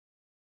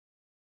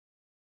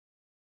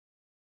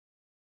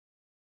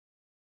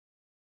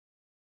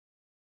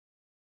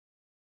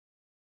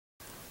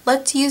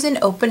Let's use an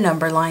open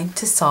number line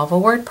to solve a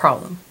word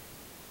problem.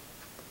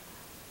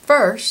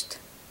 First,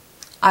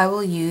 I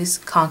will use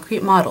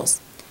concrete models.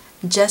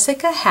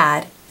 Jessica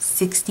had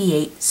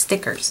 68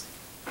 stickers.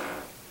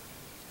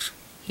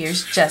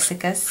 Here's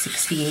Jessica's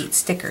 68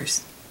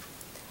 stickers.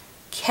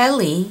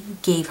 Kelly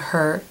gave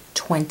her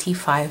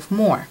 25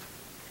 more.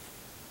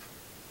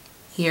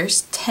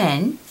 Here's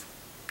 10.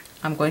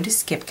 I'm going to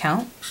skip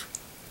count.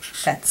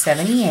 That's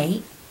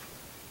 78.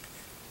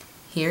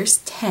 Here's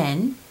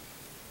 10.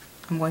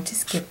 I'm going to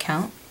skip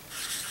count.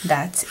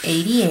 That's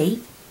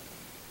 88.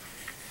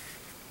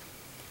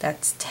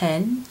 That's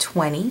 10,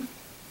 20,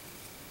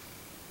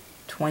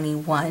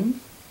 21,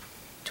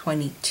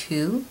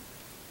 22,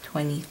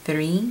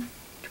 23,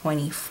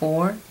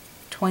 24,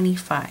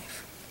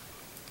 25,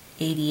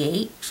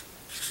 88,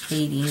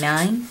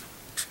 89,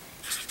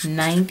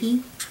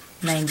 90,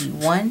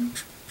 91,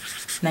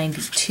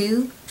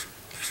 92,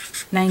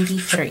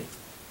 93.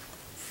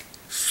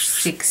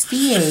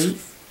 68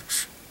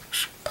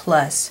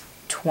 plus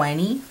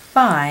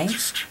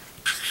 25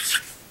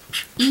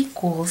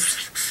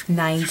 equals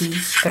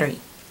 93.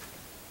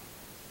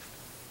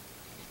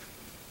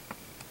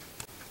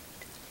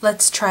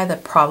 Let's try the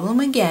problem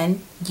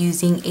again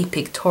using a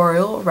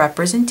pictorial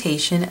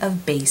representation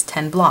of base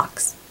 10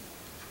 blocks.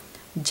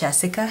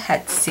 Jessica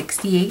had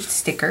 68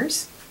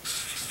 stickers.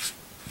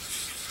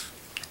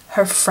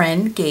 Her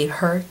friend gave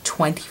her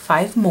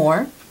 25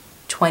 more.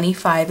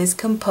 25 is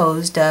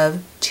composed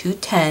of 2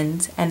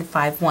 10s and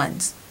 5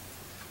 1s.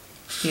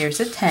 Here's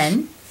a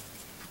 10.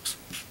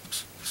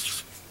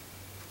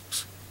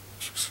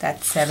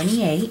 That's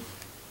 78.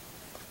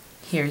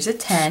 Here's a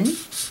 10.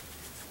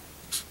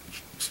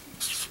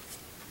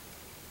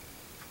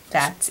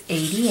 That's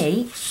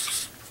 88.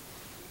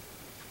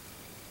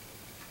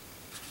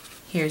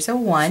 Here's a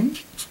 1.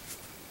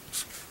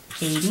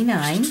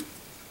 89.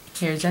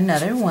 Here's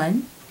another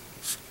 1.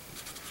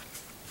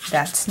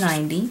 That's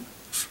 90.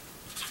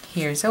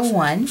 Here's a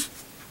 1.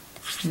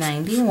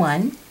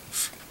 91.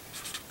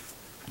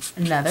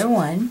 Another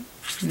 1.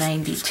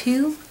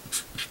 92.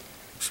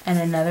 And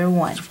another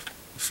 1.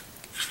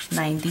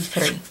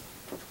 93.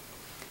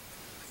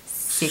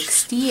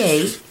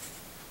 68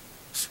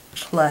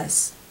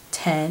 plus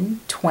 10,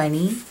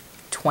 20,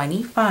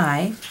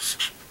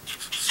 25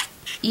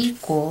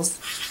 equals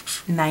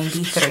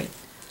 93.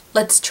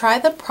 Let's try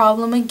the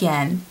problem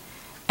again,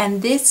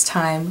 and this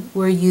time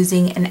we're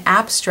using an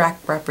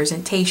abstract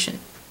representation.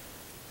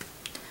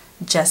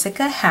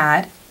 Jessica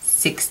had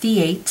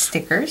 68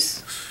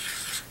 stickers.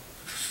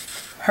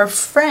 Her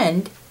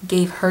friend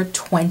gave her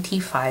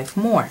 25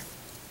 more.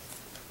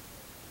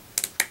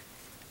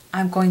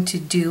 I'm going to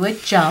do a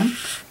jump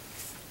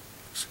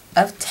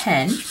of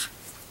 10.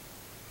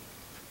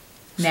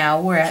 Now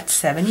we're at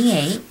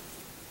 78.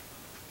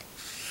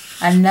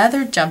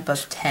 Another jump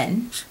of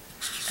 10.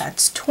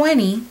 That's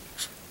 20.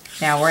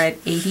 Now we're at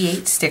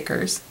 88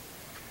 stickers.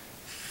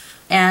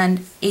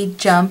 And a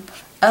jump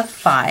of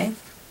 5.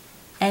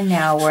 And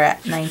now we're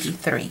at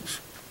 93.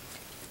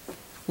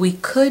 We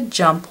could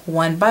jump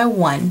one by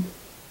one,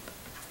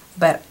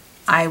 but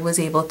I was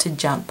able to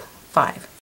jump 5.